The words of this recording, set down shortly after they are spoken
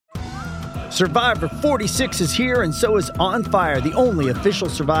Survivor 46 is here, and so is On Fire, the only official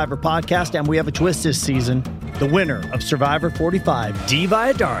Survivor podcast, and we have a twist this season. The winner of Survivor 45, Dee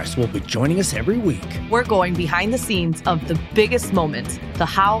Valladares, will be joining us every week. We're going behind the scenes of the biggest moments, the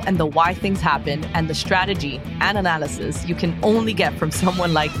how and the why things happen, and the strategy and analysis you can only get from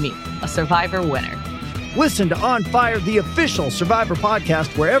someone like me, a Survivor winner. Listen to On Fire, the official Survivor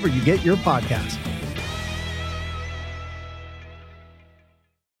podcast, wherever you get your podcasts.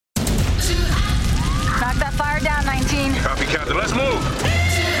 Knock that fire down, 19. Copy, Captain. Let's move.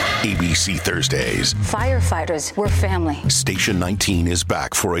 ABC Thursdays. Firefighters, we're family. Station 19 is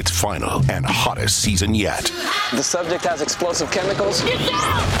back for its final and hottest season yet. The subject has explosive chemicals.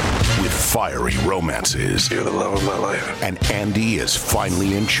 With fiery romances. You're the love of my life. And Andy is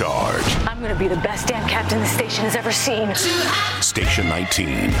finally in charge. I'm going to be the best damn captain the station has ever seen. Station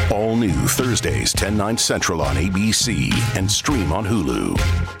 19. All new Thursdays, 10/9 Central on ABC and stream on Hulu.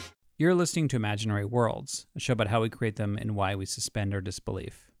 You're listening to Imaginary Worlds, a show about how we create them and why we suspend our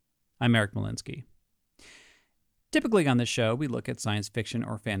disbelief. I'm Eric Molinsky. Typically on this show, we look at science fiction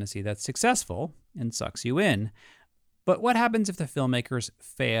or fantasy that's successful and sucks you in. But what happens if the filmmakers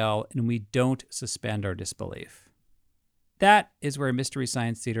fail and we don't suspend our disbelief? That is where Mystery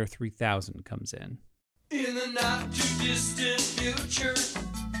Science Theater 3000 comes in. In the not too distant future,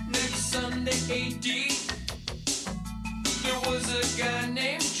 next Sunday AD, there was a guy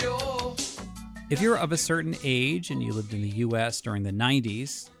named Joel. If you're of a certain age and you lived in the US during the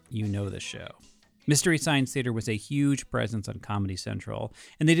 90s, you know the show. Mystery Science Theater was a huge presence on Comedy Central,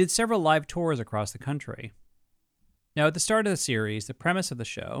 and they did several live tours across the country. Now, at the start of the series, the premise of the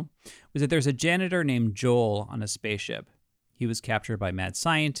show was that there's a janitor named Joel on a spaceship. He was captured by mad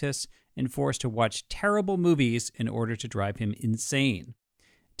scientists and forced to watch terrible movies in order to drive him insane.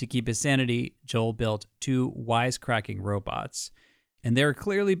 To keep his sanity, Joel built 2 wisecracking robots, and they're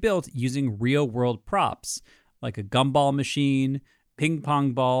clearly built using real-world props, like a gumball machine, ping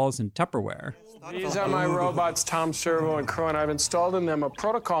pong balls, and Tupperware. These are my robots, Tom Servo and Crow, and I've installed in them a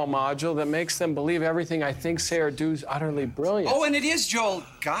protocol module that makes them believe everything I think, say, or do is utterly brilliant. Oh, and it is Joel.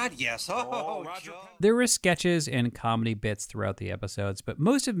 God, yes. Oh, Joel. There were sketches and comedy bits throughout the episodes, but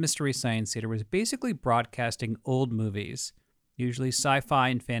most of Mystery Science Theater was basically broadcasting old movies, usually sci-fi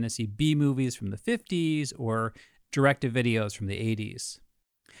and fantasy B-movies from the 50s or direct-to-videos from the 80s.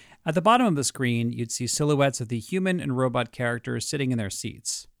 At the bottom of the screen, you'd see silhouettes of the human and robot characters sitting in their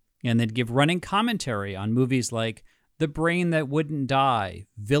seats, and they'd give running commentary on movies like The Brain That Wouldn't Die,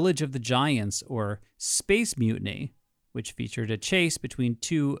 Village of the Giants, or Space Mutiny, which featured a chase between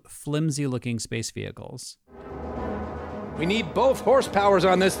 2 flimsy-looking space vehicles. We need both horsepowers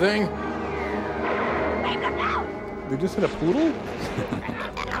on this thing. They just hit a poodle?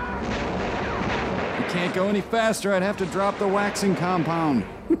 Can't go any faster. I'd have to drop the waxing compound.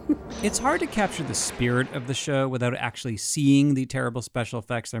 It's hard to capture the spirit of the show without actually seeing the terrible special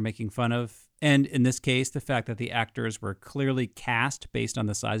effects they're making fun of. And in this case, the fact that the actors were clearly cast based on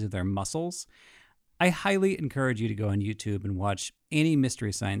the size of their muscles. I highly encourage you to go on YouTube and watch any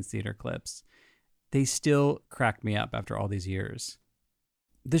Mystery Science Theater clips. They still crack me up after all these years.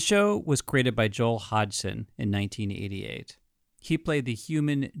 The show was created by Joel Hodgson in 1988. He played the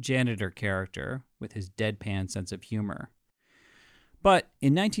human janitor character with his deadpan sense of humor. But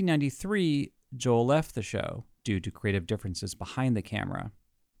in 1993, Joel left the show due to creative differences behind the camera.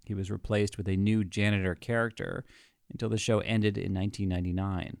 He was replaced with a new janitor character until the show ended in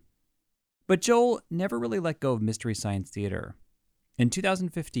 1999. But Joel never really let go of Mystery Science Theater. In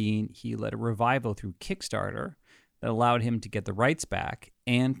 2015, he led a revival through Kickstarter that allowed him to get the rights back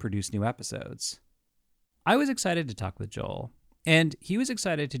and produce new episodes. I was excited to talk with Joel. And he was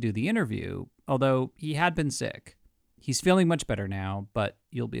excited to do the interview, although he had been sick. He's feeling much better now, but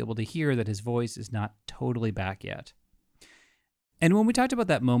you'll be able to hear that his voice is not totally back yet. And when we talked about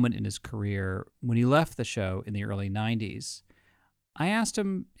that moment in his career, when he left the show in the early 90s, I asked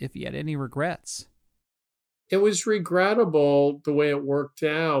him if he had any regrets. It was regrettable the way it worked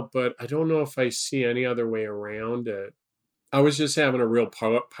out, but I don't know if I see any other way around it. I was just having a real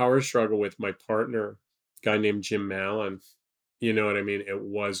power struggle with my partner, a guy named Jim Mallon. You know what I mean? It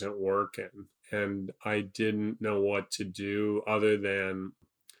wasn't working. And I didn't know what to do other than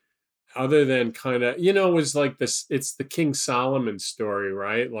kind of, it was like this, it's the King Solomon story,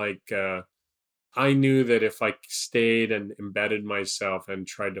 right? Like, I knew that if I stayed and embedded myself and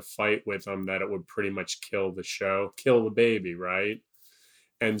tried to fight with him, that it would pretty much kill the show, kill the baby, right?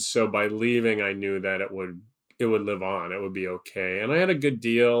 And so by leaving, I knew that it would live on. It would be okay. And I had a good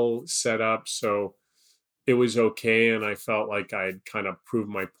deal set up, so it was okay. And I felt like I'd kind of proved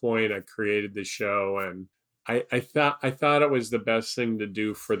my point. I created the show, and I thought it was the best thing to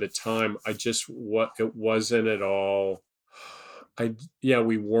do for the time. It wasn't at all.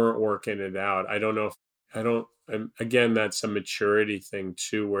 We weren't working it out. I don't know if I don't. Again, that's a maturity thing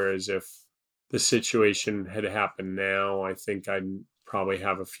too. Whereas if the situation had happened now, I think I'd probably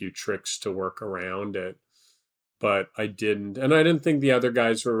have a few tricks to work around it. But I didn't, and I didn't think the other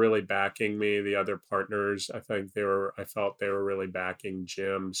guys were really backing me. The other partners, I felt they were really backing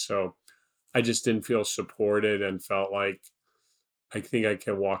Jim. So I just didn't feel supported and felt like I think I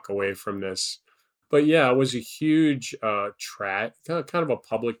can walk away from this. But yeah, it was a huge kind of a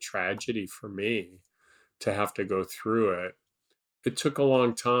public tragedy for me to have to go through it. It took a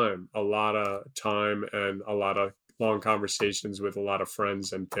long time, a lot of time, and a lot of long conversations with a lot of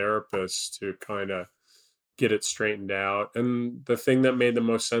friends and therapists to kind of get it straightened out. And the thing that made the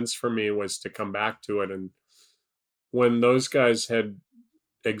most sense for me was to come back to it. And when those guys had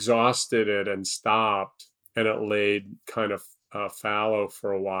exhausted it and stopped, and it laid kind of fallow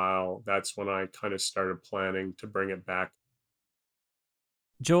for a while, that's when I kind of started planning to bring it back.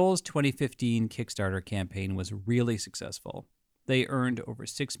 Joel's 2015 Kickstarter campaign was really successful. They earned over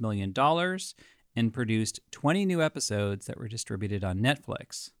 $6 million and produced 20 new episodes that were distributed on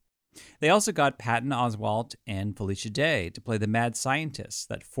Netflix. They also got Patton Oswalt and Felicia Day to play the mad scientists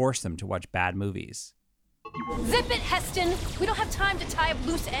that forced them to watch bad movies. Zip it, Heston! We don't have time to tie up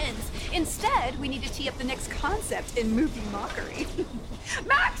loose ends. Instead, we need to tee up the next concept in movie mockery.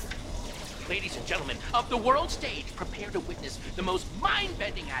 Max! Ladies and gentlemen of the world stage, prepare to witness the most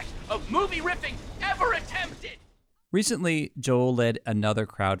mind-bending act of movie riffing ever attempted! Recently, Joel led another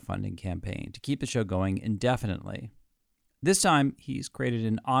crowdfunding campaign to keep the show going indefinitely. This time, he's created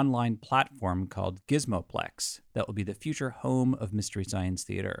an online platform called Gizmoplex that will be the future home of Mystery Science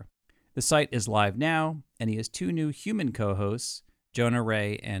Theater. The site is live now, and he has 2 new human co-hosts, Jonah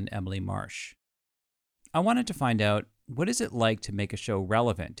Ray and Emily Marsh. I wanted to find out, what is it like to make a show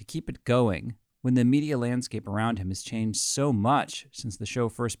relevant, to keep it going, when the media landscape around him has changed so much since the show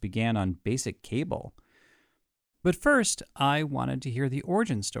first began on basic cable? But first, I wanted to hear the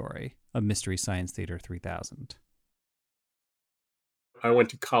origin story of Mystery Science Theater 3000. I went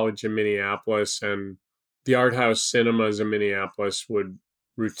to college in Minneapolis, and the art house cinemas in Minneapolis would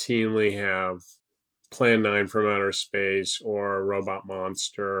routinely have Plan 9 from Outer Space or Robot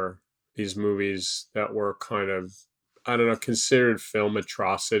Monster, these movies that were kind of, I don't know, considered film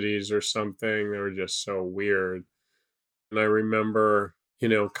atrocities or something. They were just so weird. And I remember,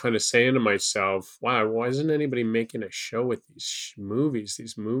 kind of saying to myself, wow, why isn't anybody making a show with these movies?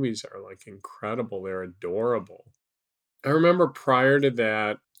 These movies are like incredible. They're adorable. I remember prior to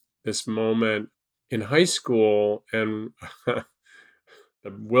that, this moment in high school, and the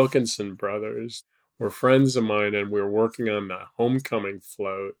Wilkinson brothers were friends of mine, and we were working on the Homecoming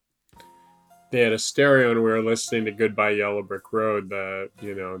float. They had a stereo, and we were listening to Goodbye Yellow Brick Road, the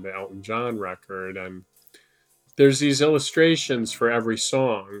Elton John record. And there's these illustrations for every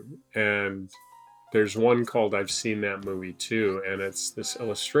song, and there's one called I've Seen That Movie Too, and it's this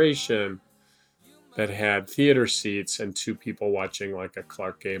illustration that had theater seats and 2 people watching like a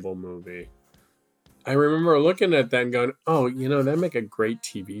Clark Gable movie. I remember looking at that and going, oh, that'd make a great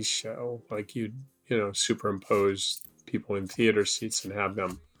TV show. Like you'd, superimpose people in theater seats and have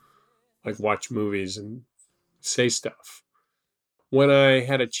them like watch movies and say stuff. When I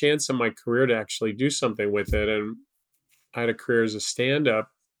had a chance in my career to actually do something with it, and I had a career as a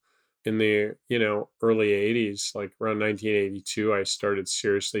stand-up in the, early 80s, like around 1982, I started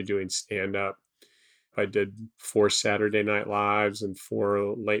seriously doing stand-up. I did 4 Saturday Night Lives and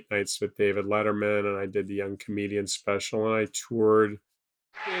 4 late nights with David Letterman, and I did the Young Comedian special, and I toured.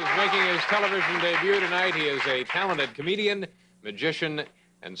 He is making his television debut tonight. He is a talented comedian, magician,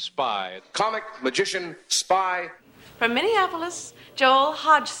 and spy. Comic, magician, spy. From Minneapolis, Joel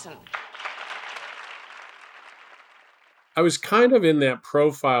Hodgson. I was kind of in that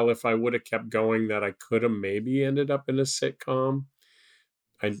profile, if I would have kept going, that I could have maybe ended up in a sitcom.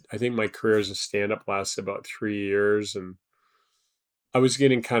 I think my career as a stand-up lasted about 3 years, and I was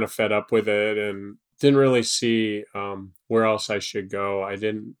getting kind of fed up with it and didn't really see where else I should go. I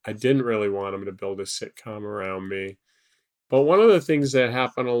didn't really want them to build a sitcom around me. But one of the things that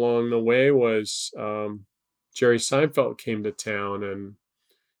happened along the way was Jerry Seinfeld came to town, and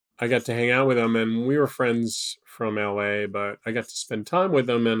I got to hang out with him, and we were friends from LA, but I got to spend time with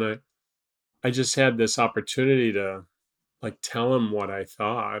him, and I just had this opportunity to like tell him what I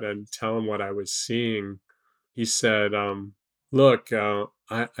thought and tell him what I was seeing. He said, look,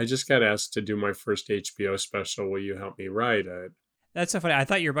 I just got asked to do my first HBO special. Will you help me write it? That's so funny. I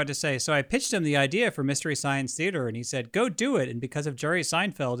thought you were about to say, so I pitched him the idea for Mystery Science Theater, and he said, go do it. And because of Jerry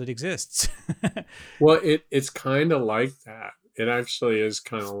Seinfeld, it exists. Well, it's kind of like that. It actually is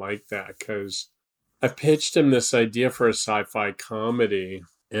kind of like that, because I pitched him this idea for a sci-fi comedy,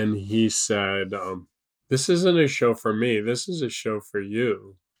 and he said, this isn't a show for me. This is a show for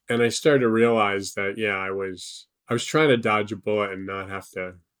you. And I started to realize that, yeah, I was trying to dodge a bullet and not have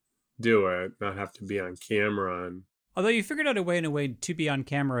to do it, not have to be on camera. And although you figured out a way to be on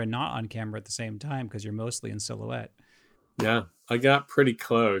camera and not on camera at the same time, because you're mostly in silhouette. Yeah, I got pretty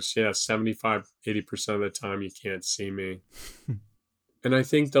close. Yeah, 75, 80% of the time you can't see me. And I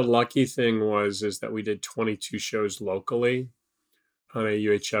think the lucky thing is that we did 22 shows locally on a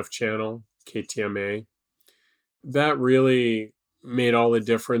UHF channel, KTMA. That really made all the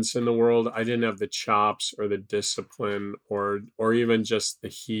difference in the world. I didn't have the chops or the discipline or even just the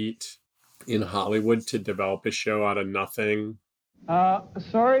heat in Hollywood to develop a show out of nothing.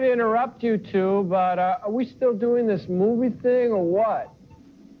 Sorry to interrupt you two, but are we still doing this movie thing or what?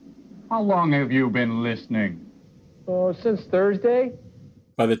 How long have you been listening? Since Thursday.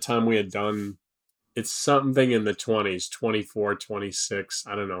 By the time we had done, it's something in the 20s, 24, 26,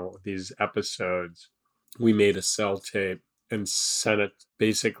 I don't know, these episodes, we made a cell tape and sent it,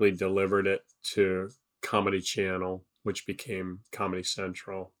 basically delivered it to Comedy Channel, which became Comedy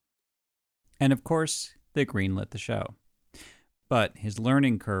Central. And of course, they greenlit the show. But his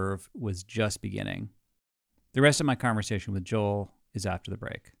learning curve was just beginning. The rest of my conversation with Joel is after the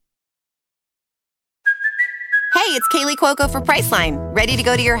break. Hey, it's Kaylee Cuoco for Priceline. Ready to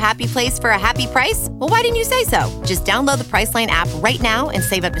go to your happy place for a happy price? Well, why didn't you say so? Just download the Priceline app right now and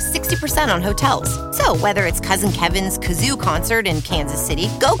save up to 60% on hotels. So whether it's Cousin Kevin's Kazoo Concert in Kansas City,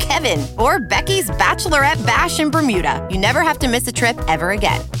 go Kevin, or Becky's Bachelorette Bash in Bermuda, you never have to miss a trip ever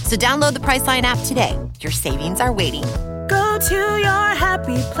again. So download the Priceline app today. Your savings are waiting. Go to your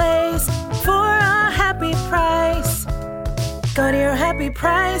happy place for a happy price. Go to your happy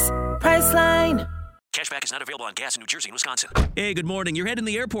price, Priceline. Cashback is not available on gas in New Jersey and Wisconsin. Hey, good morning. You're heading to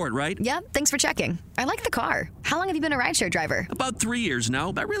the airport, right? Yep, thanks for checking. I like the car. How long have you been a rideshare driver? About 3 years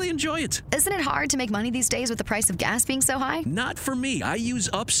now. I really enjoy it. Isn't it hard to make money these days with the price of gas being so high? Not for me. I use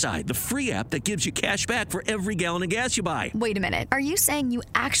Upside, the free app that gives you cash back for every gallon of gas you buy. Wait a minute. Are you saying you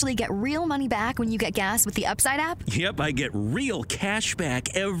actually get real money back when you get gas with the Upside app? Yep, I get real cash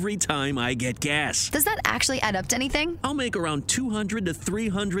back every time I get gas. Does that actually add up to anything? I'll make around $200 to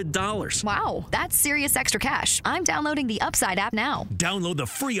 $300. Wow, that's serious extra cash. I'm downloading the Upside app now. Download the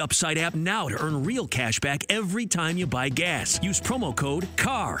free Upside app now to earn real cash back every time you buy gas. Use promo code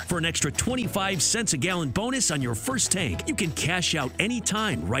CAR for an extra 25 cents a gallon bonus on your first tank. You can cash out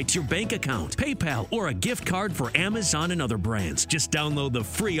anytime right to your bank account, PayPal, or a gift card for Amazon and other brands. Just download the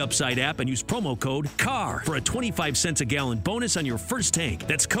free Upside app and use promo code CAR for a 25 cents a gallon bonus on your first tank.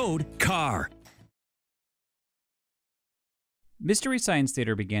 That's code CAR. Mystery Science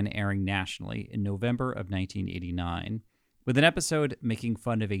Theater began airing nationally in November of 1989 with an episode making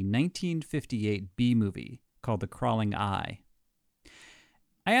fun of a 1958 B-movie called The Crawling Eye.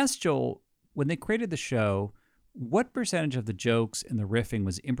 I asked Joel, when they created the show, what percentage of the jokes and the riffing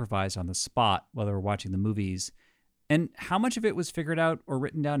was improvised on the spot while they were watching the movies, and how much of it was figured out or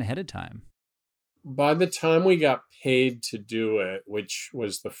written down ahead of time? By the time we got paid to do it, which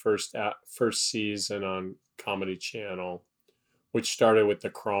was the first season on Comedy Channel, which started with The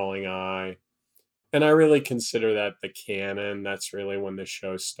Crawling Eye. And I really consider that the canon. That's really when the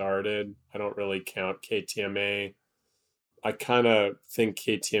show started. I don't really count KTMA. I kind of think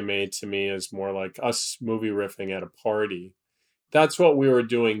KTMA to me is more like us movie riffing at a party. That's what we were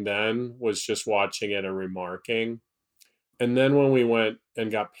doing then, was just watching it and remarking. And then when we went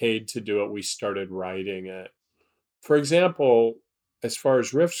and got paid to do it, we started writing it. For example, as far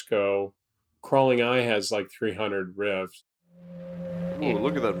as riffs go, Crawling Eye has like 300 riffs. Oh,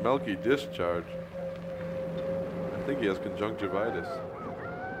 look at that milky discharge. I think he has conjunctivitis.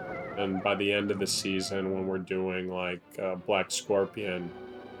 And by the end of the season, when we're doing like Black Scorpion,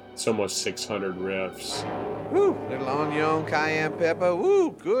 it's almost 600 riffs. Woo, little onion, cayenne pepper,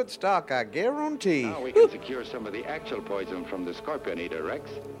 woo, good stock, I guarantee. Now we can secure some of the actual poison from the scorpion eater,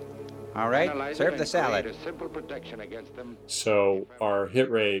 Rex. All right, serve the salad. A simple protection against them. So our hit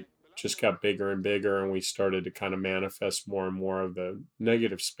rate just got bigger and bigger, and we started to kind of manifest more and more of the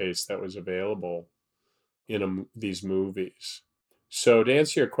negative space that was available in these movies. So to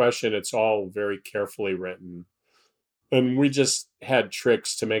answer your question, it's all very carefully written. And we just had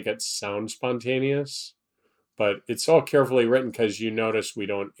tricks to make it sound spontaneous. But it's all carefully written because you notice we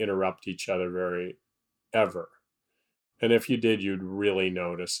don't interrupt each other ever. And if you did, you'd really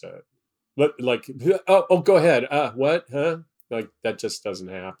notice it. Like, oh, go ahead. What? Huh? Like, that just doesn't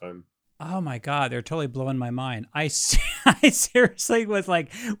happen. Oh my God, they're totally blowing my mind. I seriously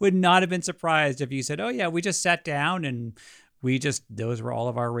would not have been surprised if you said, oh yeah, we just sat down and those were all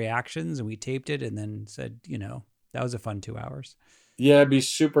of our reactions and we taped it and then said, that was a fun 2 hours. Yeah, it'd be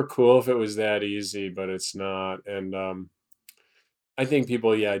super cool if it was that easy, but it's not. And I think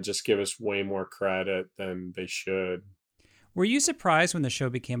people, just give us way more credit than they should. Were you surprised when the show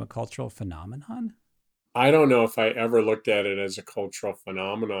became a cultural phenomenon? I don't know if I ever looked at it as a cultural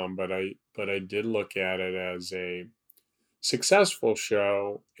phenomenon, but I did look at it as a successful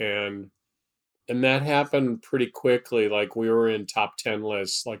show, and that happened pretty quickly. Like, we were in top 10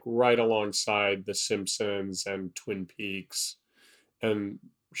 lists, like right alongside The Simpsons and Twin Peaks and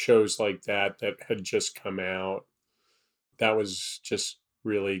shows like that had just come out. That was just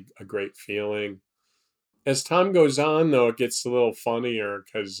really a great feeling. As time goes on, though, it gets a little funnier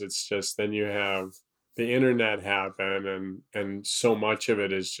because it's just, then you have the internet happen, and so much of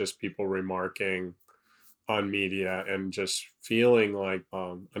it is just people remarking on media and just feeling like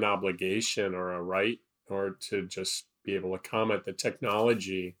an obligation or a right, or to just be able to comment. The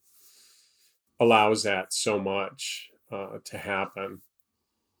technology allows that so much to happen.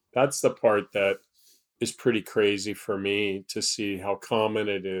 That's the part that is pretty crazy for me, to see how common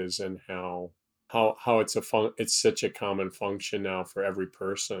it is and how it's such a common function now for every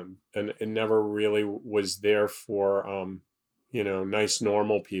person. And it never really was there for nice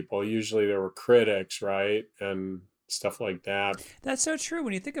normal people. Usually there were critics, right? And stuff like that. That's so true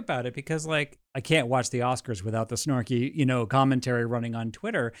when you think about it, because I can't watch the Oscars without the snarky, commentary running on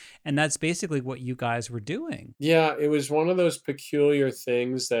Twitter. And that's basically what you guys were doing. Yeah, it was one of those peculiar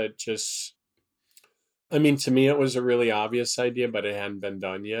things that just, to me, it was a really obvious idea, but it hadn't been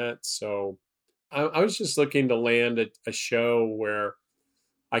done yet. So I was just looking to land a show where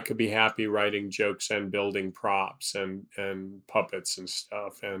I could be happy writing jokes and building props and puppets and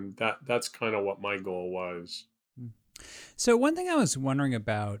stuff. And that's kind of what my goal was. So one thing I was wondering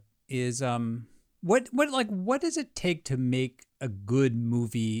about is what does it take to make a good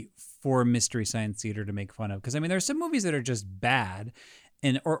movie for Mystery Science Theater to make fun of? Because there's some movies that are just bad,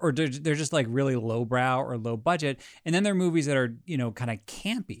 and or they're just like really lowbrow or low budget, and then there are movies that are kind of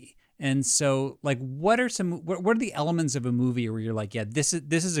campy. And so, what are the elements of a movie where you're like, yeah, this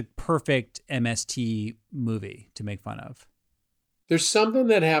is a perfect MST movie to make fun of? There's something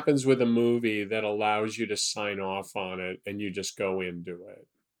that happens with a movie that allows you to sign off on it, and you just go into it.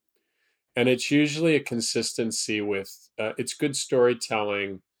 And it's usually a consistency with it's good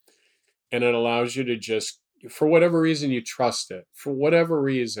storytelling, and it allows you to just, for whatever reason, you trust it. For whatever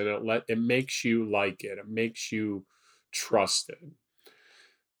reason, it makes you like it. It makes you trust it.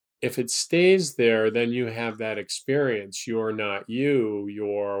 If it stays there, then you have that experience. You're not you,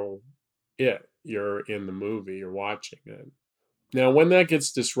 you're it. You're in the movie, you're watching it. Now, when that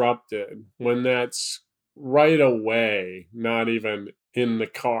gets disrupted, when that's right away, not even in the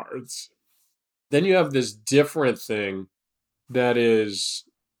cards, then you have this different thing that is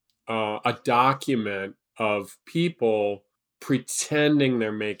a document of people pretending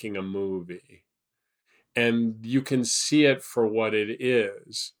they're making a movie. And you can see it for what it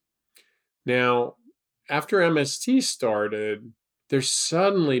is. Now, after MST started, there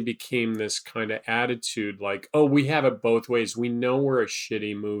suddenly became this kind of attitude like, oh, we have it both ways. We know we're a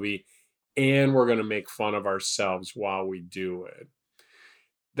shitty movie, and we're going to make fun of ourselves while we do it.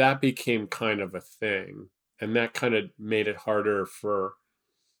 That became kind of a thing. And that kind of made it harder for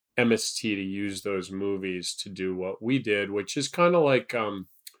MST to use those movies to do what we did, which is kind of like, the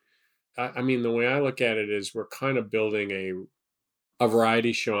way I look at it is we're kind of building a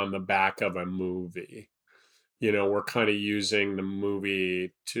variety show on the back of a movie. We're kind of using the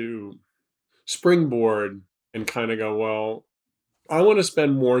movie to springboard and kind of go, well, I want to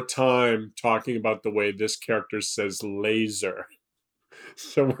spend more time talking about the way this character says laser.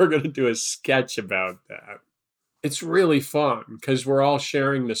 So we're going to do a sketch about that. It's really fun because we're all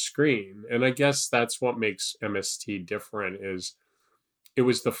sharing the screen. And I guess that's what makes MST different, is it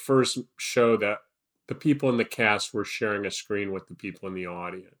was the first show that the people in the cast were sharing a screen with the people in the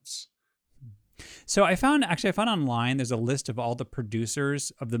audience. So I found online, there's a list of all the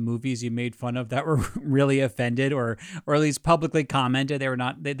producers of the movies you made fun of that were really offended or at least publicly commented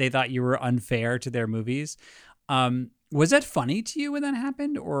they thought you were unfair to their movies. Was that funny to you when that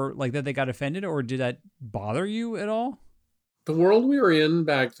happened, or like that they got offended, or did that bother you at all? The world we were in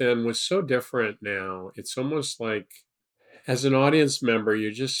back then was so different now. It's almost like, as an audience member,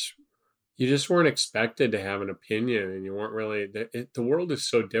 you just weren't expected to have an opinion, and you weren't really, the world is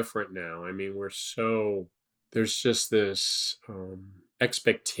so different now. there's just this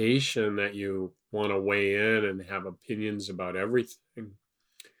expectation that you want to weigh in and have opinions about everything.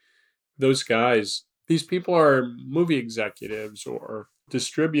 Those guys, these people are movie executives or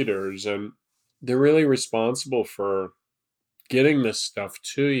distributors, and they're really responsible for getting this stuff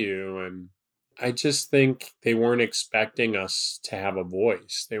to you. And I just think they weren't expecting us to have a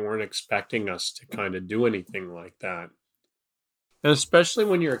voice. They weren't expecting us to kind of do anything like that. And especially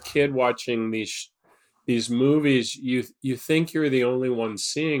when you're a kid watching these movies, you think you're the only one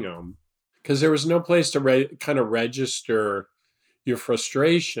seeing them, because there was no place to kind of register your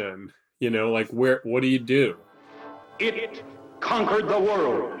frustration. You know, like, what do you do? It conquered the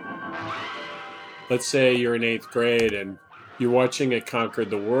world. Let's say you're in 8th grade and you're watching It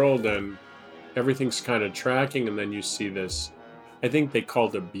Conquered the World and everything's kind of tracking, and then you see this, I think they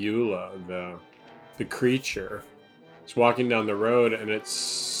called it Beulah, the creature. It's walking down the road, and it's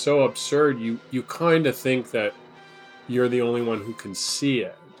so absurd. You kind of think that you're the only one who can see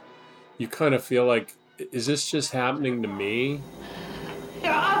it. You kind of feel like, is this just happening to me?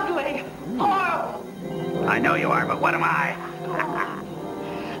 You're ugly. Horrible. I know you are, but what am I?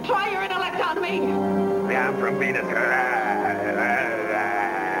 Try your intellect on me. I'm from Venus.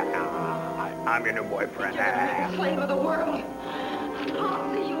 I'm your new boyfriend. You're gonna be a slave of the world.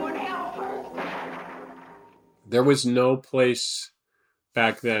 I'll see you in hell first. There was no place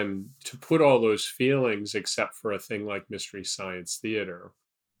back then to put all those feelings except for a thing like Mystery Science Theater.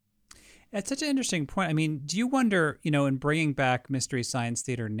 That's such an interesting point. I mean, do you wonder, in bringing back Mystery Science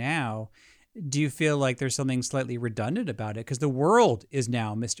Theater now, do you feel like there's something slightly redundant about it? Because the world is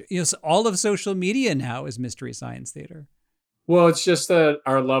now mystery. All of social media now is Mystery Science Theater. Well, it's just that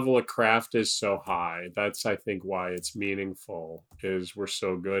our level of craft is so high. That's, I think, why it's meaningful, is we're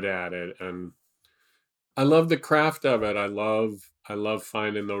so good at it. And I love the craft of it. I love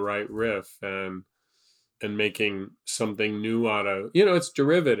finding the right riff and making something new out of, it's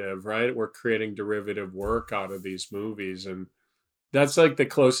derivative, right? We're creating derivative work out of these movies. And that's like the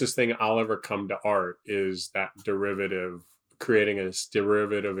closest thing I'll ever come to art, is that derivative, creating a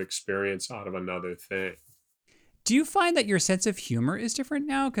derivative experience out of another thing. Do you find that your sense of humor is different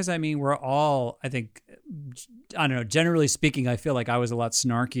now? Because, I mean, we're all, I think, I don't know, generally speaking, I feel like I was a lot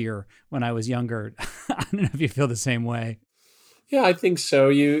snarkier when I was younger. I don't know if you feel the same way. Yeah, I think so.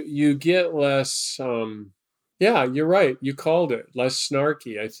 You get less, yeah, you're right. You called it, less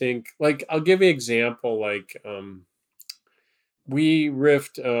snarky. I think, like, I'll give you an example. Like, we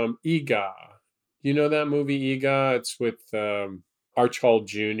riffed Ega. You know that movie Ega? It's with Arch Hall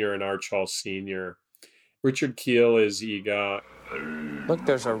Jr. and Arch Hall Sr. Richard Kiel is Ega. Look,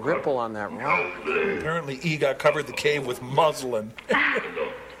 there's a ripple on that rock. Apparently Ega covered the cave with muslin.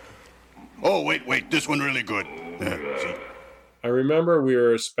 Oh, wait, this one really good. See? I remember we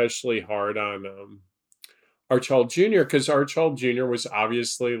were especially hard on Arch Hall Jr. because Arch Hall Jr. was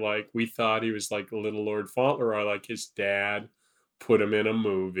obviously, like, we thought he was like Little Lord Fauntleroy, like his dad put him in a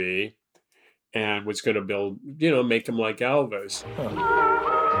movie and was going to build, make him like Elvis.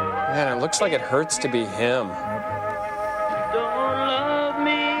 Man, it looks like it hurts to be him. Don't love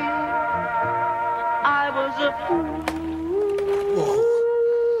me. I was a fool.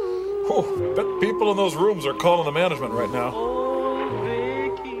 Oh, bet people in those rooms are calling the management right now.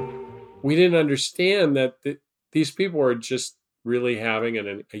 We didn't understand that these people were just really having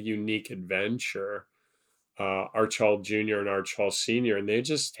a unique adventure. Arch Hall Jr. and Arch Hall Sr., and they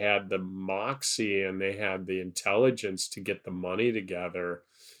just had the moxie and they had the intelligence to get the money together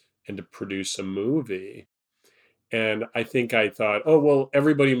and to produce a movie. And I think I thought, oh, well,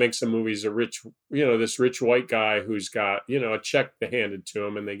 everybody makes a movie is a rich, this rich white guy who's got, a check handed to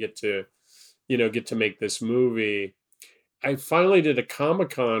him, and they get to make this movie. I finally did a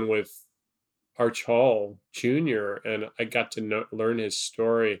Comic-Con with Arch Hall Jr., and I got to learn his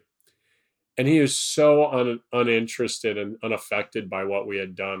story. And he was so uninterested and unaffected by what we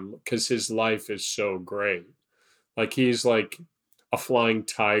had done, because his life is so great. Like, he's like a flying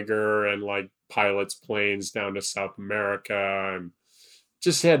tiger and like pilots planes down to South America, and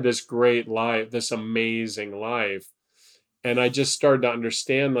just had this great life, this amazing life. And I just started to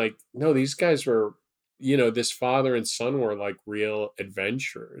understand, like, no, these guys were, this father and son were like real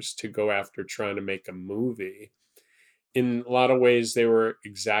adventurers to go after trying to make a movie. In a lot of ways, they were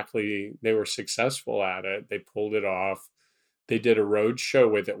successful at it. They pulled it off. They did a road show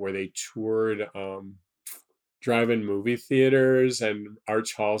with it where they toured drive-in movie theaters, and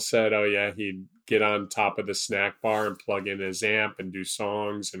Arch Hall said, oh yeah, he'd get on top of the snack bar and plug in his amp and do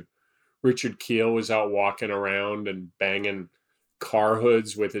songs. And Richard Kiel was out walking around and banging car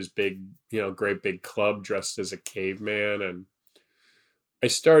hoods with his big, great big club, dressed as a caveman. And I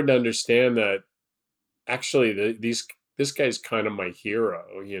started to understand that actually this this guy's kind of my hero,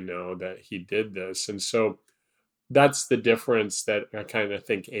 that he did this. And so that's the difference that I kind of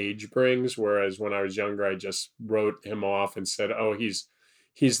think age brings. Whereas when I was younger, I just wrote him off and said, oh, he's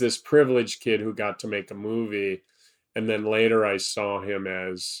this privileged kid who got to make a movie. And then later I saw him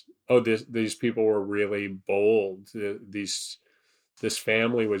as, oh, these people were really bold. This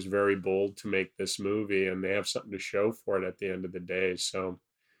family was very bold to make this movie, and they have something to show for it at the end of the day. So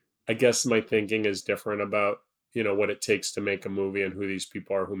I guess my thinking is different about, what it takes to make a movie and who these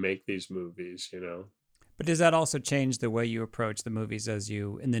people are who make these movies, But does that also change the way you approach the movies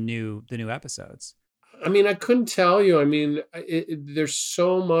in the new episodes? I mean, I couldn't tell you. I mean, there's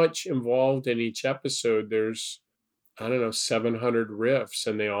so much involved in each episode. There's, 700 riffs,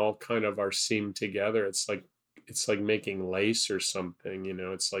 and they all kind of are seamed together. It's like making lace or something,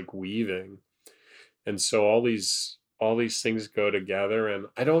 it's like weaving. And so all these things go together, and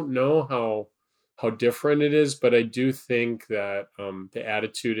I don't know how different it is, but I do think that the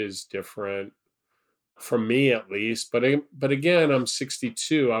attitude is different for me, at least. But again, I'm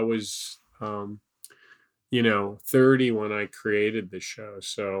 62. I was 30 when I created the show,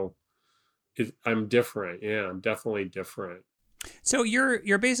 so I'm different. Yeah, I'm definitely different. So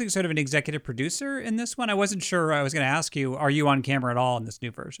you're basically sort of an executive producer in this one. I wasn't sure. I was going to ask you, are you on camera at all in this new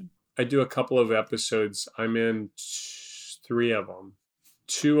version? I do a couple of episodes. I'm in 3 of them.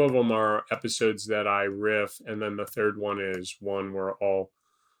 2 of them are episodes that I riff, and then the third one is one where all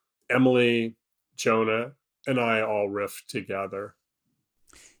Emily, Jonah, and I all riff together.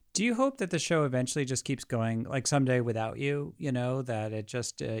 Do you hope that the show eventually just keeps going, like someday without you, that it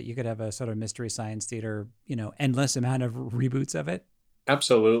just, you could have a sort of Mystery Science Theater, endless amount of reboots of it?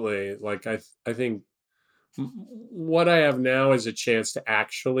 Absolutely. Like, I think what I have now is a chance to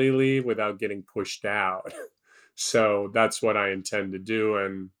actually leave without getting pushed out. So that's what I intend to do.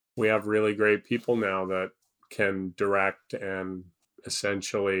 And we have really great people now that can direct and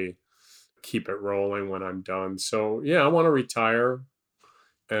essentially keep it rolling when I'm done. So yeah, I want to retire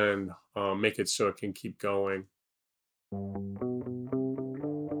and make it so it can keep going.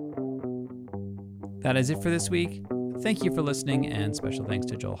 That is it for this week. Thank you for listening, and special thanks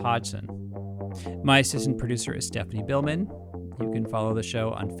to Joel Hodgson. My assistant producer is Stephanie Billman. You can follow the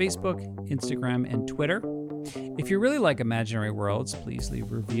show on Facebook, Instagram, and Twitter. If you really like Imaginary Worlds, please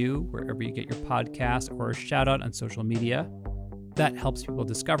leave a review wherever you get your podcast or a shout out on social media. That helps people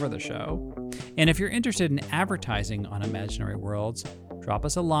discover the show. And if you're interested in advertising on Imaginary Worlds, drop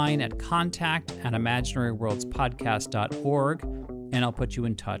us a line at contact@imaginaryworldspodcast.org, and I'll put you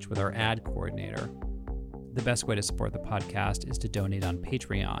in touch with our ad coordinator. The best way to support the podcast is to donate on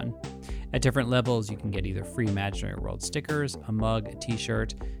Patreon. At different levels, you can get either free Imaginary World stickers, a mug, a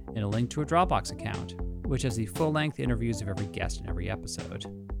t-shirt, and a link to a Dropbox account, which has the full-length interviews of every guest in every episode.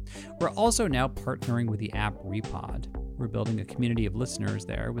 We're also now partnering with the app Repod. We're building a community of listeners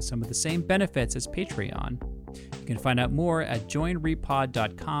there with some of the same benefits as Patreon. You can find out more at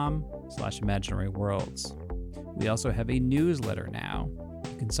joinrepod.com/imaginaryworlds. We also have a newsletter now.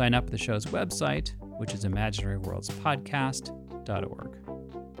 You can sign up at the show's website, which is imaginaryworldspodcast.org.